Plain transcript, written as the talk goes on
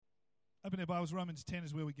Open your Bibles, Romans 10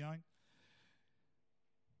 is where we're going.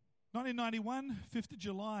 1991, 5th of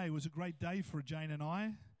July was a great day for Jane and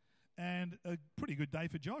I, and a pretty good day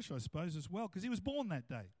for Josh, I suppose, as well, because he was born that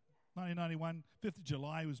day. 1991, 5th of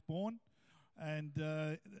July, he was born, and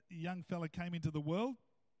a young fella came into the world,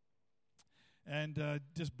 and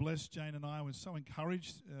just blessed Jane and I. I was so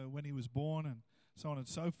encouraged when he was born, and so on and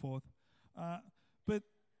so forth. But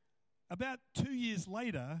about 2 years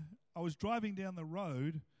later, I was driving down the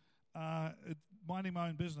road, minding my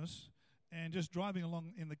own business, and just driving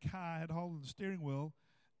along in the car, had hold of the steering wheel,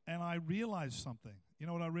 and I realized something. You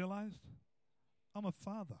know what I realized? I'm a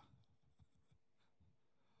father.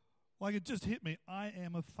 Like, it just hit me. I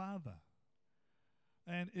am a father.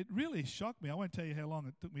 And it really shocked me. I won't tell you how long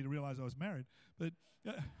it took me to realize I was married, but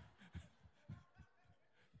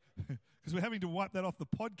because we're having to wipe that off the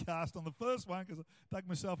podcast on the first one because I dug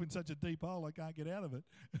myself in such a deep hole I can't get out of it.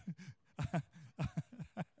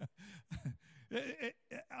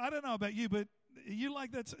 I don't know about you, but you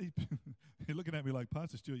like that? You're looking at me like,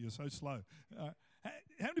 Pastor Stewart, you're so slow. How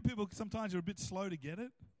many people sometimes are a bit slow to get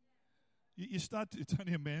it? You start to, it's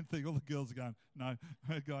only a man thing. All the girls are going, no.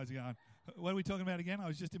 Guys are going, what are we talking about again? I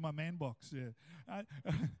was just in my man box. Yeah.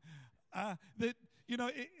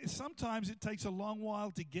 Sometimes it takes a long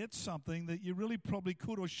while to get something that you really probably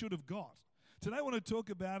could or should have got. Today I want to talk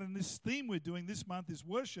about, and this theme we're doing this month is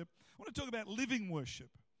worship. I want to talk about living worship.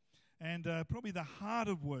 And probably the heart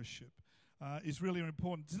of worship is really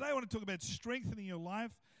important. Today I want to talk about strengthening your life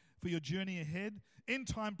for your journey ahead,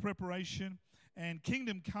 end-time preparation, and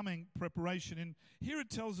kingdom coming preparation. And here it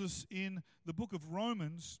tells us in the book of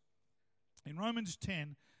Romans, in Romans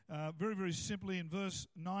 10, very, very simply in verse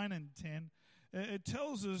 9 and 10, it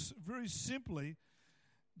tells us very simply,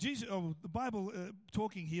 the Bible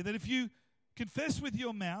talking here, that if you confess with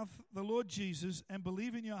your mouth the Lord Jesus and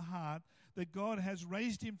believe in your heart that God has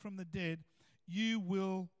raised him from the dead, you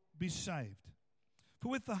will be saved. For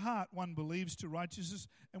with the heart one believes to righteousness,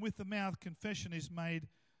 and with the mouth confession is made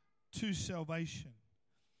to salvation.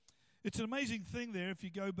 It's an amazing thing there if you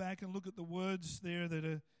go back and look at the words there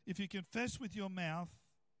that if you confess with your mouth,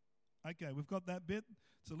 okay, we've got that bit.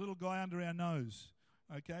 It's a little guy under our nose,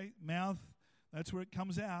 okay? Mouth, that's where it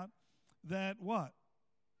comes out. That what?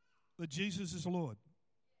 That Jesus is Lord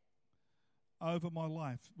over my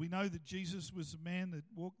life. We know that Jesus was a man that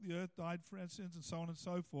walked the earth, died for our sins, and so on and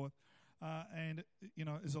so forth, and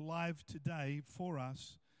is alive today for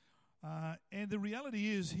us. And the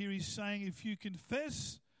reality is here he's saying if you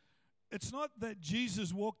confess, it's not that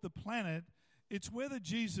Jesus walked the planet, it's whether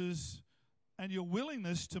Jesus and your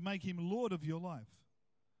willingness to make him Lord of your life.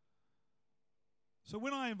 So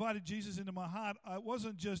when I invited Jesus into my heart, I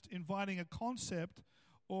wasn't just inviting a concept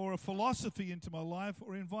or a philosophy into my life,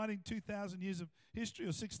 or inviting 2,000 years of history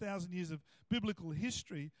or 6,000 years of biblical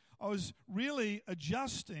history. I was really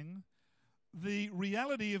adjusting the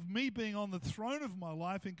reality of me being on the throne of my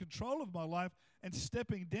life, in control of my life, and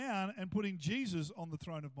stepping down and putting Jesus on the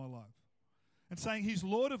throne of my life. And saying he's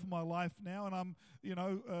Lord of my life now, and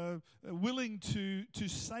I'm willing to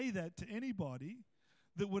say that to anybody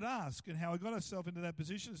that would ask. And how I got myself into that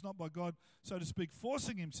position is not by God, so to speak,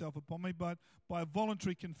 forcing himself upon me, but by a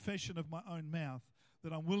voluntary confession of my own mouth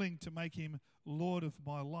that I'm willing to make him Lord of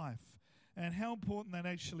my life. And how important that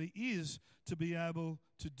actually is to be able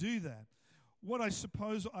to do that. What I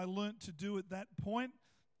suppose I learnt to do at that point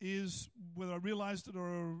is, whether I realized it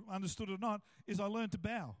or understood it or not, is I learned to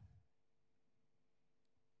bow.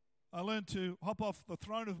 I learned to hop off the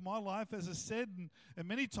throne of my life, as I said, and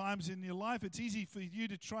many times in your life it's easy for you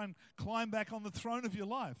to try and climb back on the throne of your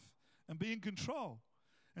life and be in control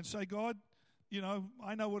and say, God,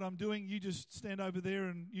 I know what I'm doing, you just stand over there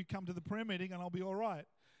and you come to the prayer meeting and I'll be all right.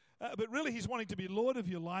 But really he's wanting to be Lord of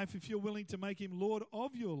your life if you're willing to make him Lord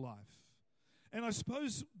of your life. And I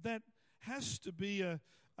suppose that has to be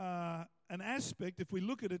an aspect, if we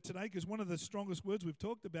look at it today, because one of the strongest words we've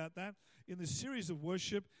talked about that in this series of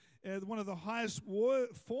worship, one of the highest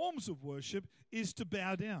forms of worship is to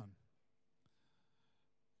bow down.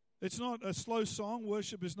 It's not a slow song.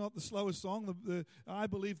 Worship is not the slowest song. I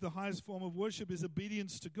believe the highest form of worship is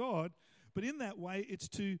obedience to God, but in that way it's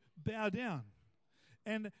to bow down.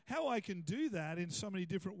 And how I can do that in so many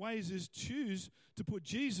different ways is choose to put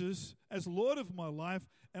Jesus as Lord of my life,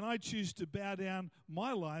 and I choose to bow down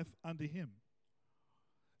my life unto him.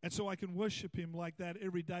 And so I can worship him like that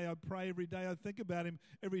every day. I pray every day. I think about him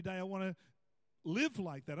every day. I want to live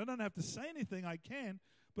like that. I don't have to say anything. I can,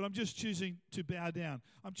 but I'm just choosing to bow down.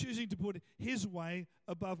 I'm choosing to put his way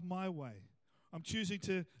above my way. I'm choosing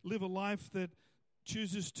to live a life that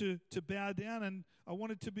chooses to bow down, and I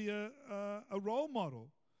want it to be a role model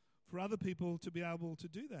for other people to be able to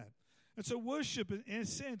do that. And so worship, in a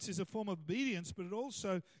sense, is a form of obedience, but it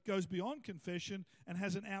also goes beyond confession and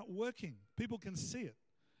has an outworking. People can see it,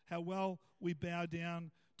 how well we bow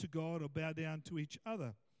down to God or bow down to each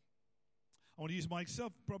other. I want to use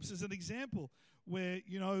myself perhaps as an example where,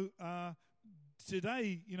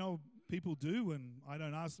 today, people do, and I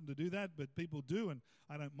don't ask them to do that, but people do, and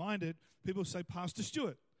I don't mind it. People say, Pastor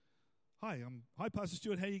Stewart. Hi, Pastor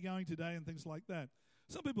Stewart, how are you going today? And things like that.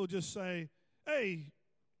 Some people just say, hey,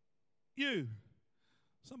 you.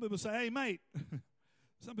 Some people say, hey, mate.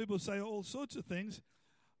 Some people say all sorts of things.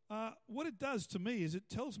 What it does to me is it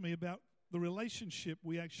tells me about the relationship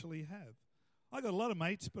we actually have. I got a lot of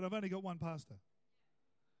mates, but I've only got one pastor.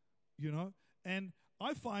 And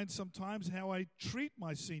I find sometimes how I treat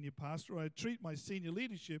my senior pastor, or I treat my senior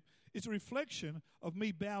leadership, is a reflection of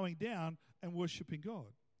me bowing down and worshiping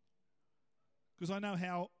God. Because I know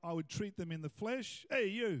how I would treat them in the flesh, hey,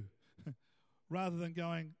 you, rather than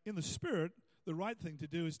going in the spirit. The right thing to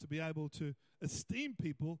do is to be able to esteem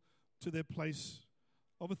people to their place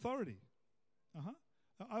of authority.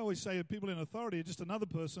 I always say that people in authority are just another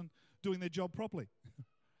person doing their job properly.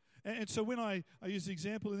 And so when I use the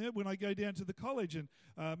example in there, when I go down to the college and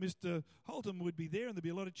Mr. Holton would be there and there'd be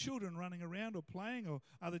a lot of children running around or playing or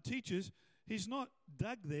other teachers, he's not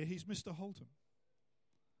Doug there, he's Mr. Holton.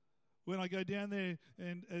 When I go down there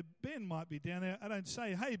and Ben might be down there, I don't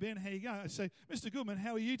say, hey, Ben, how you going? I say, Mr. Goodman,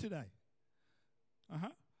 how are you today?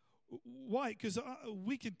 Why? Because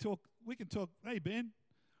we can talk, hey, Ben.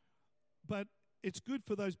 But it's good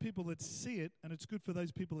for those people that see it, and it's good for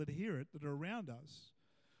those people that hear it, that are around us,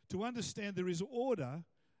 to understand there is order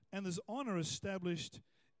and there's honor established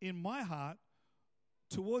in my heart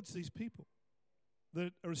towards these people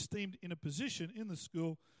that are esteemed in a position in the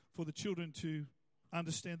school for the children to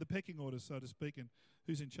understand the pecking order, so to speak, and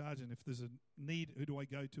who's in charge, and if there's a need, who do I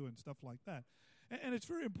go to, and stuff like that. And it's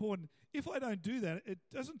very important. If I don't do that, it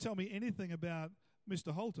doesn't tell me anything about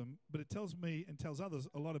Mr. Holton, but it tells me and tells others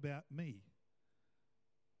a lot about me.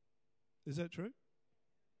 Is that true?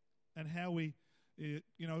 And how we,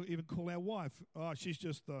 even call our wife, oh, she's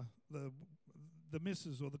just the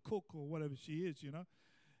missus or the cook or whatever she is,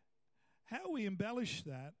 How we embellish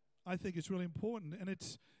that, I think it's really important. And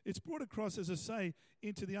it's brought across, as I say,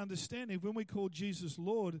 into the understanding of when we call Jesus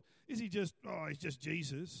Lord, is he just, he's just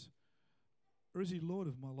Jesus? Or is he Lord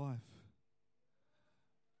of my life?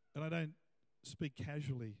 And I don't speak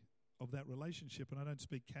casually of that relationship, and I don't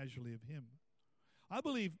speak casually of him. I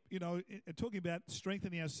believe, talking about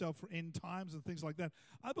strengthening ourselves for end times and things like that,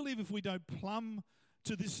 I believe if we don't plumb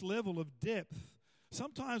to this level of depth,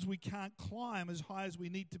 sometimes we can't climb as high as we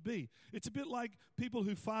need to be. It's a bit like people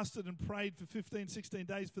who fasted and prayed for 15, 16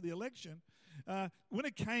 days for the election. When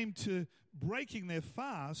it came to breaking their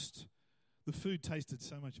fast, the food tasted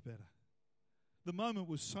so much better. The moment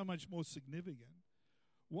was so much more significant.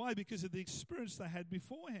 Why? Because of the experience they had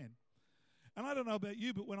beforehand. And I don't know about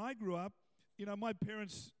you, but when I grew up, my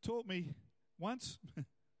parents taught me once,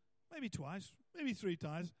 maybe twice, maybe 3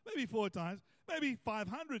 times, maybe 4 times, maybe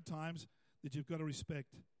 500 times that you've got to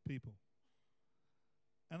respect people.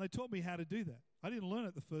 And they taught me how to do that. I didn't learn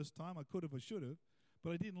it the first time. I could have or should have,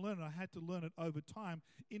 but I didn't learn it. I had to learn it over time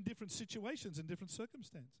in different situations and different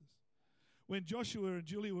circumstances. When Joshua and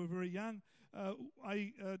Julia were very young,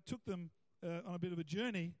 I took them on a bit of a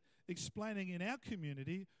journey explaining in our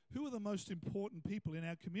community who are the most important people in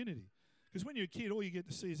our community. Because when you're a kid, all you get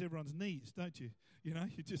to see is everyone's knees, don't you? You're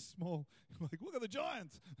just small. You're like, look at the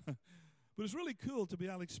giants. But it's really cool to be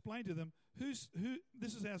able to explain to them who.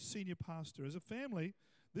 This is our senior pastor. As a family,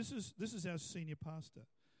 this is our senior pastor.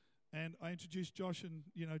 And I introduced Josh and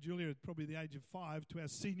Julia at probably the age of 5 to our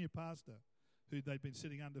senior pastor, who they'd been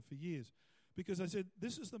sitting under for years. Because I said,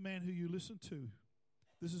 this is the man who you listen to.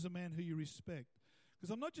 This is a man who you respect. Because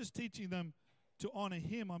I'm not just teaching them to honor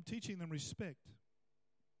him, I'm teaching them respect.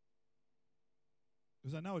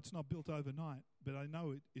 Because I know it's not built overnight, but I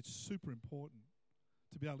know it's super important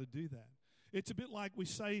to be able to do that. It's a bit like we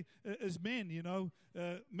say as men,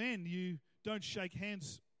 men, you don't shake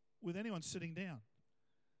hands with anyone sitting down.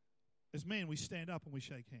 As men, we stand up and we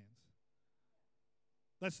shake hands.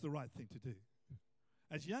 That's the right thing to do.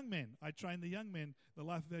 As young men, I train the young men, the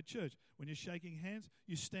life of our church. When you're shaking hands,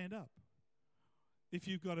 you stand up. If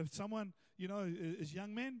you've got someone, as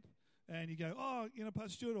young men, and you go, Pastor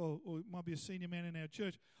Stewart, or it might be a senior man in our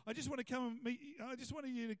church, I just want you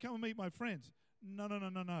to come and meet my friends. No.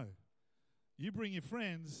 You bring your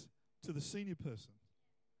friends to the senior person,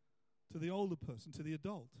 to the older person, to the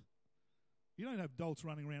adult. You don't have adults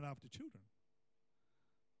running around after children.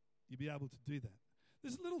 You'll be able to do that.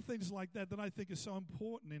 There's little things like that I think are so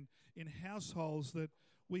important in households, that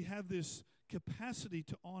we have this capacity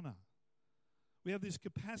to honor. We have this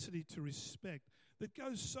capacity to respect that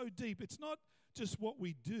goes so deep. It's not just what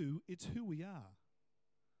we do, it's who we are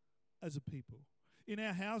as a people. In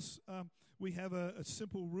our house, we have a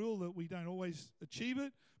simple rule that we don't always achieve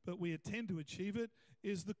it, but we intend to achieve it,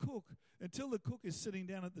 is the cook. Until the cook is sitting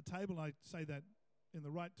down at the table, I say that in the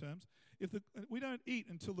right terms, we don't eat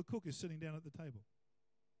until the cook is sitting down at the table.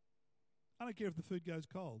 I don't care if the food goes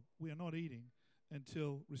cold. We are not eating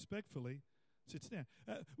until, respectfully, sits down.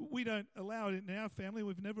 We don't allow it in our family.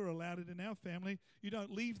 We've never allowed it in our family. You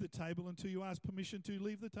don't leave the table until you ask permission to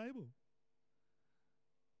leave the table.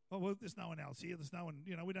 Oh, well, there's no one else here. There's no one,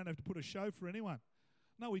 we don't have to put a show for anyone.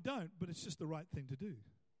 No, we don't, but it's just the right thing to do.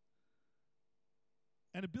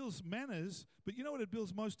 And it builds manners, but you know what it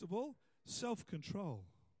builds most of all? Self-control.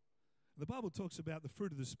 The Bible talks about the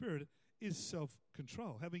fruit of the Spirit is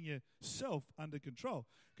self-control, having yourself under control.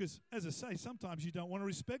 Because, as I say, sometimes you don't want to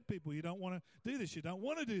respect people. You don't want to do this. You don't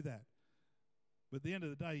want to do that. But at the end of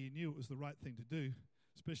the day, you knew it was the right thing to do,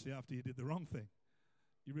 especially after you did the wrong thing.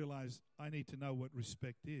 You realize, I need to know what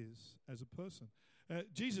respect is as a person.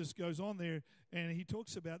 Jesus goes on there, and he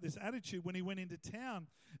talks about this attitude when he went into town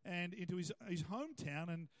and into his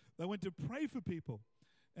hometown, and they went to pray for people.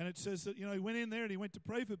 And it says that, he went in there and he went to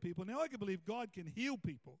pray for people. Now, I can believe God can heal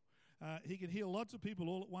people. He can heal lots of people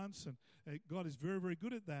all at once, and God is very, very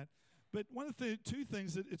good at that. But one of the two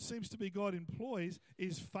things that it seems to be God employs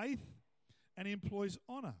is faith, and he employs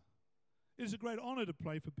honor. It is a great honor to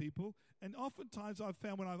pray for people, and oftentimes I've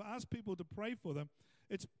found when I've asked people to pray for them,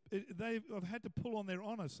 I've had to pull on their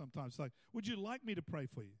honor sometimes. Like, would you like me to pray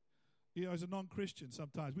for you? As a non-Christian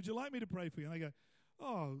sometimes, would you like me to pray for you? And they go,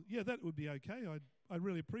 oh, yeah, that would be okay. I'd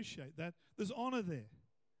really appreciate that. There's honor there.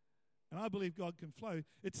 And I believe God can flow.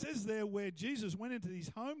 It says there where Jesus went into his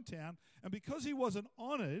hometown, and because he wasn't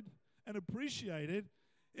honored and appreciated,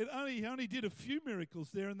 he only did a few miracles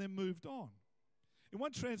there and then moved on. In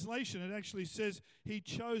one translation, it actually says he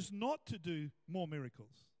chose not to do more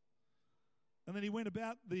miracles. And then he went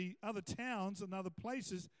about the other towns and other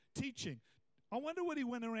places teaching. I wonder what he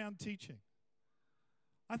went around teaching.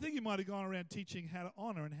 I think he might have gone around teaching how to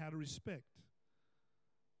honor and how to respect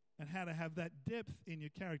and how to have that depth in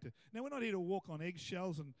your character. Now, we're not here to walk on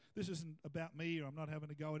eggshells, and this isn't about me, or I'm not having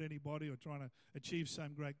to go at anybody or trying to achieve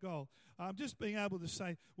some great goal. I'm just being able to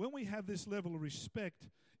say, when we have this level of respect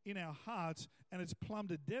in our hearts and it's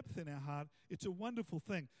plumbed a depth in our heart, it's a wonderful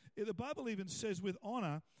thing. The Bible even says with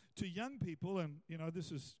honor to young people, and,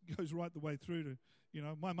 this goes right the way through to,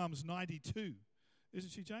 my mum's 92.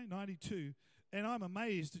 Isn't she, Jane? 92. And I'm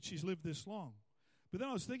amazed that she's lived this long. But then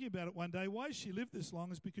I was thinking about it one day. Why she lived this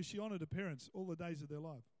long is because she honored her parents all the days of their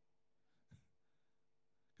life.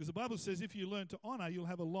 Because the Bible says if you learn to honor, you'll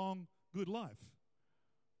have a long, good life.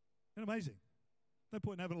 Isn't it amazing? No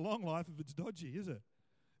point in having a long life if it's dodgy, is it?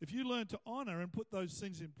 If you learn to honor and put those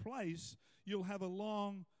things in place, you'll have a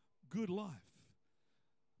long, good life.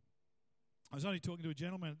 I was only talking to a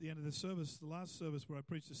gentleman at the end of the service, the last service, where I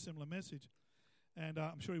preached a similar message. And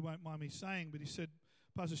I'm sure he won't mind me saying, but he said,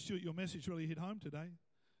 Pastor Stewart, your message really hit home today.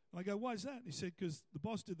 And I go, why is that? And he said, because the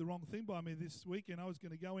boss did the wrong thing by me this weekend. I was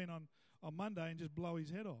going to go in on Monday and just blow his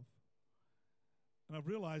head off. And I've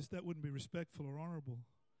realized that wouldn't be respectful or honorable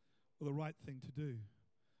or the right thing to do.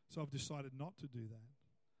 So I've decided not to do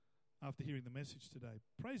that after hearing the message today.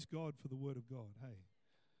 Praise God for the word of God. Hey,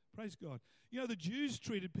 praise God. The Jews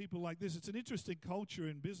treated people like this. It's an interesting culture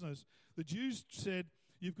in business. The Jews said,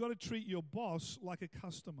 you've got to treat your boss like a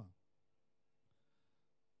customer.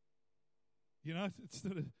 It's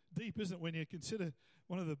sort of deep, isn't it, when you consider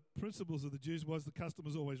one of the principles of the Jews was the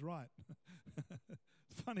customer's always right.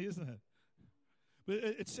 It's funny, isn't it? But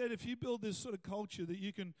it said if you build this sort of culture that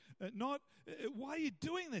you can why are you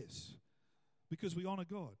doing this? Because we honor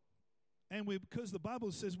God. And because the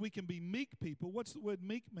Bible says we can be meek people. What's the word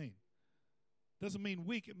meek mean? Doesn't mean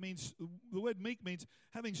weak. It means, the word meek means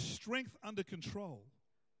having strength under control.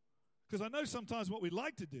 Because I know sometimes what we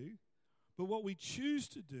like to do, but what we choose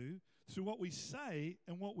to do through what we say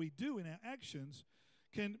and what we do in our actions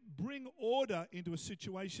can bring order into a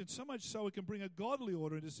situation, so much so it can bring a godly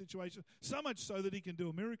order into a situation, so much so that he can do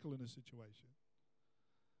a miracle in a situation.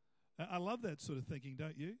 I love that sort of thinking,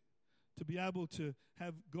 don't you? To be able to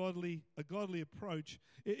have a godly approach.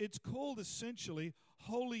 It's called essentially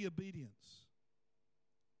holy obedience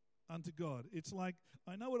unto God. It's like,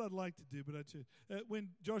 I know what I'd like to do, but when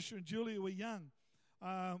Joshua and Julia were young,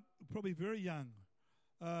 probably very young,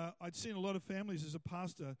 I'd seen a lot of families as a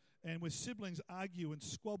pastor, and where siblings argue and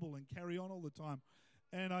squabble and carry on all the time.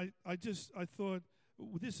 And I thought,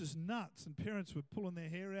 well, this is nuts. And parents were pulling their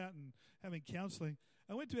hair out and having counseling.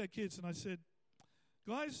 I went to our kids and I said,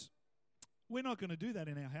 guys, we're not going to do that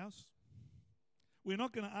in our house. We're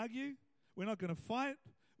not going to argue. We're not going to fight.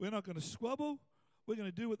 We're not going to squabble. We're going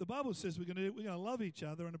to do what the Bible says we're going to do. We're going to love each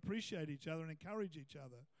other and appreciate each other and encourage each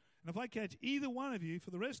other. And if I catch either one of you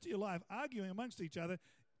for the rest of your life arguing amongst each other,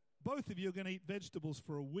 both of you are going to eat vegetables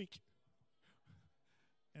for a week.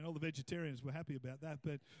 And all the vegetarians were happy about that.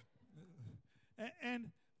 But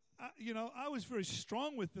I was very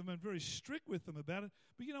strong with them and very strict with them about it.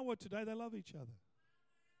 But you know what? Today they love each other.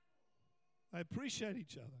 They appreciate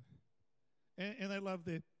each other. And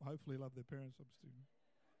they hopefully love their parents.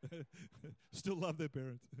 I'm still love their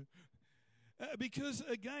parents. Because,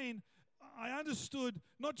 again, I understood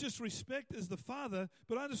not just respect as the father,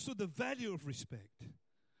 but I understood the value of respect,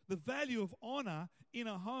 the value of honor in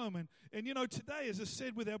a home. And today, as I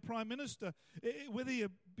said with our Prime Minister, whether you're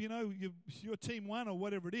Team One or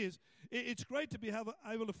whatever it is, it's great to be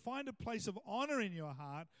able to find a place of honor in your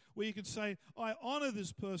heart where you can say, I honor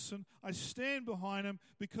this person, I stand behind them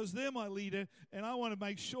because they're my leader, and I want to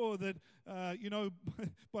make sure that,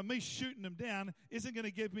 by me shooting them down isn't going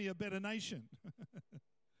to give me a better nation.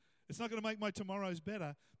 It's not going to make my tomorrows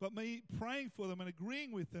better, but me praying for them and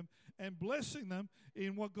agreeing with them and blessing them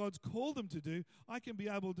in what God's called them to do, I can be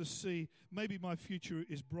able to see maybe my future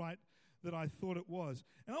is bright that I thought it was.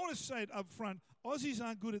 And I want to say it up front, Aussies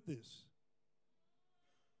aren't good at this.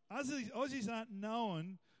 Aussies aren't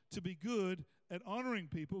known to be good at honoring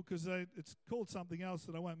people because it's called something else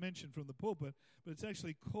that I won't mention from the pulpit, but it's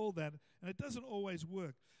actually called that, and it doesn't always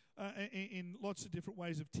work. In lots of different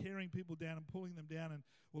ways of tearing people down and pulling them down. And,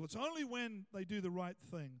 well, it's only when they do the right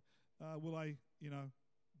thing will I,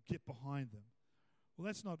 get behind them. Well,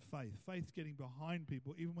 that's not faith. Faith's getting behind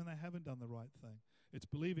people even when they haven't done the right thing. It's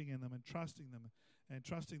believing in them and trusting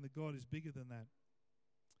that God is bigger than that.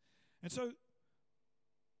 And so,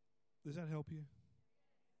 does that help you?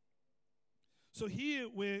 So here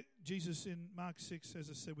where Jesus in Mark 6, as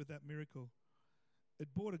I said with that miracle,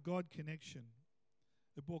 it brought a God connection.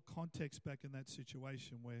 It brought context back in that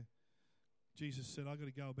situation where Jesus said, I've got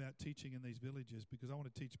to go about teaching in these villages because I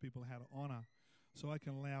want to teach people how to honor so I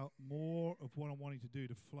can allow more of what I'm wanting to do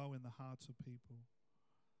to flow in the hearts of people.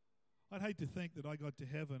 I'd hate to think that I got to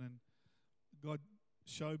heaven and God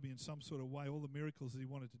showed me in some sort of way all the miracles that he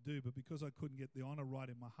wanted to do, but because I couldn't get the honor right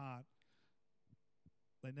in my heart,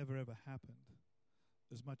 they never ever happened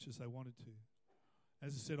as much as they wanted to.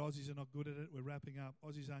 As I said, Aussies are not good at it. We're wrapping up.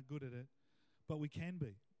 Aussies aren't good at it. But we can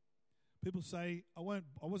be. People say, I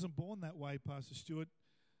wasn't born that way, Pastor Stewart.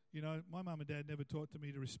 My mum and dad never taught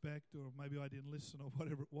me to respect, or maybe I didn't listen, or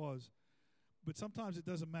whatever it was. But sometimes it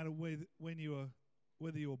doesn't matter whether you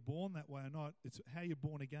were born that way or not. It's how you're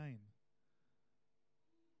born again.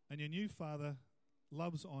 And your new father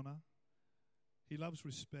loves honor. He loves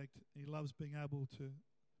respect. He loves being able to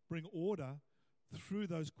bring order through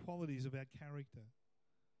those qualities of our character.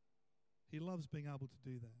 He loves being able to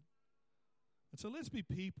do that. And so let's be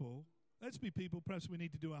people. Perhaps we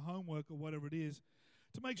need to do our homework or whatever it is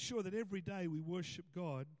to make sure that every day we worship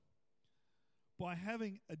God by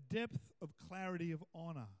having a depth of clarity of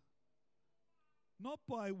honor. Not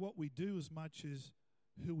by what we do as much as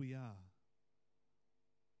who we are.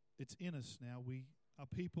 It's in us now. We are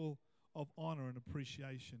people of honor and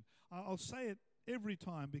appreciation. I'll say it every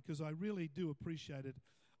time because I really do appreciate it,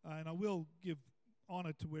 and I will give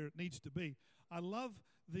honor to where it needs to be. I love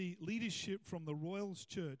the leadership from the Royals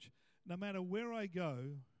Church. No matter where I go,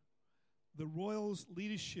 the Royals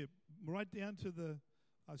leadership, right down to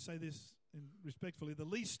I say this respectfully, the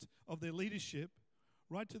least of their leadership,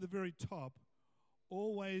 right to the very top,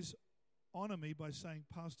 always honor me by saying,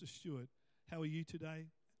 Pastor Stewart, how are you today?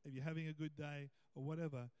 Are you having a good day? Or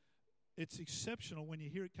whatever. It's exceptional when you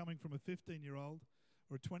hear it coming from a 15-year-old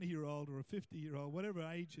or a 20-year-old or a 50-year-old, whatever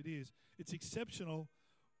age it is. It's exceptional.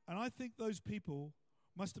 And I think those people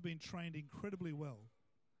must have been trained incredibly well.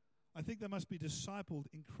 I think they must be discipled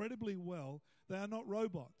incredibly well. They are not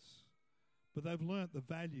robots, but they've learnt the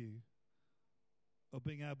value of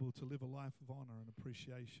being able to live a life of honor and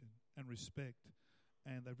appreciation and respect,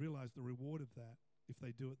 and they've realized the reward of that if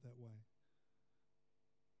they do it that way.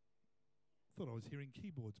 I thought I was hearing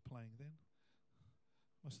keyboards playing then.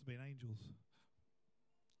 Must have been angels.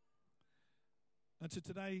 And so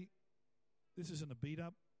today, this isn't a beat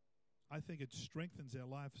up. I think it strengthens our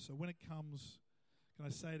life. So when it comes, can I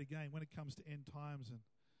say it again, when it comes to end times and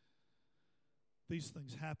these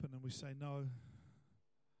things happen and we say, no,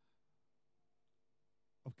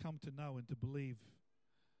 I've come to know and to believe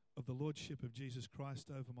of the Lordship of Jesus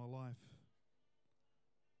Christ over my life.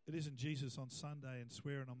 It isn't Jesus on Sunday and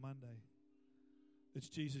swearing on Monday. It's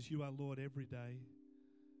Jesus, you are Lord every day.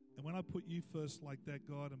 And when I put you first like that,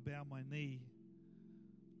 God, and bow my knee,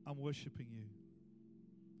 I'm worshiping you.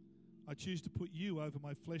 I choose to put you over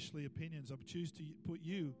my fleshly opinions. I choose to put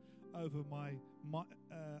you over my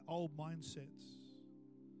old mindsets.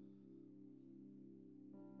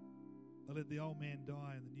 I let the old man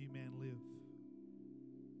die and the new man live.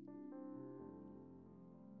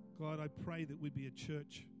 God, I pray that we'd be a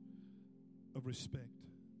church of respect,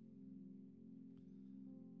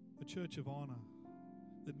 a church of honor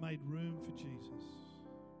that made room for Jesus.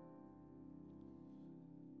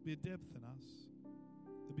 Be a depth in us.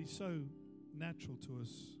 It'd be so natural to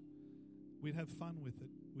us. We'd have fun with it.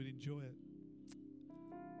 We'd enjoy it.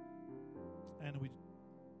 And we'd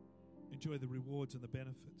enjoy the rewards and the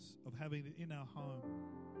benefits of having it in our home.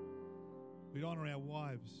 We'd honor our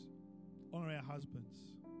wives, honor our husbands.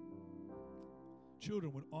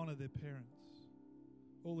 Children would honor their parents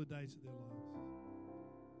all the days of their lives.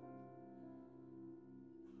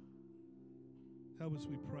 Help us,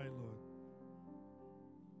 we pray, Lord.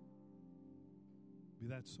 Be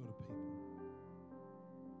that sort of people.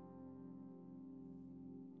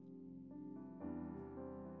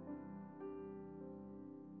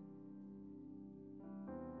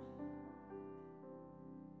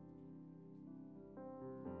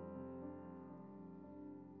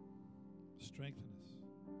 Strengthen us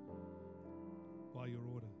by your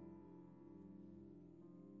order.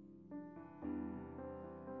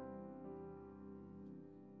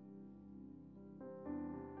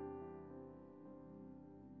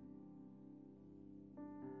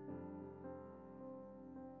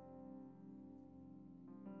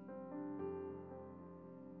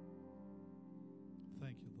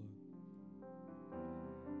 Thank you, Lord.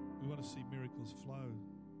 We want to see miracles flow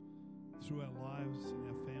through our lives, in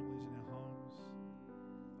our families, in our homes,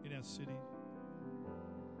 in our city,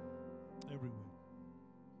 everywhere.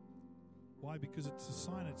 Why? Because it's a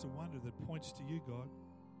sign, it's a wonder that points to you, God.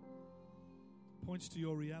 Points to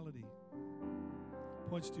your reality.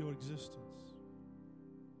 Points to your existence.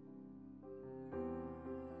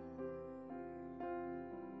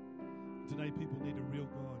 Today people need a real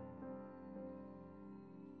God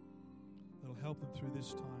that'll help them through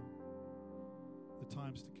this time, the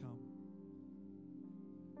times to come.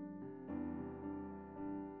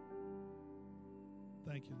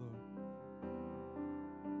 Thank you, Lord.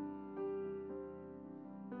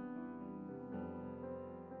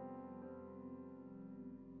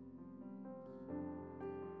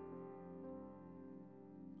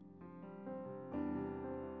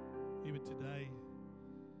 Even today,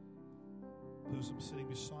 the person sitting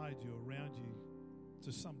beside you, around you,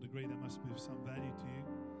 to some degree, there must be of some value to you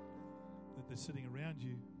that they're sitting around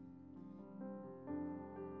you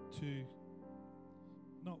to,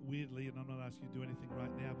 not weirdly, and I'm not asking you to do anything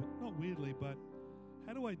right now, but not weirdly, but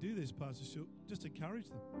how do I do this, Pastor Stewart? Just encourage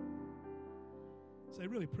them. Say,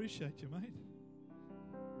 really appreciate you, mate.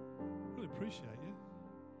 Really appreciate you.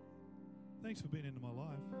 Thanks for being into my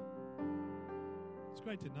life. It's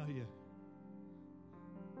great to know you.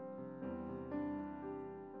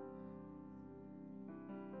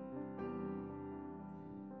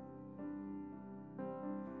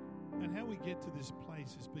 And how we get to this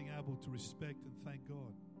place is being able to respect and thank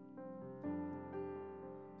God.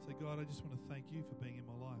 Say, God, I just want to thank you for being in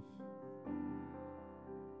my life.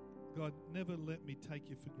 God, never let me take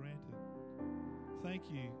you for granted. Thank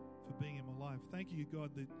you for being in my life. Thank you,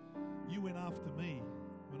 God, that you went after me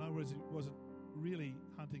when I wasn't really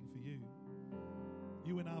hunting for you.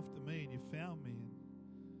 You went after me and you found me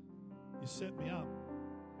and you set me up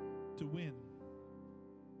to win.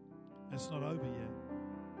 It's not over yet.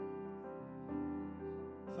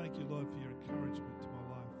 Thank you, Lord, for your encouragement.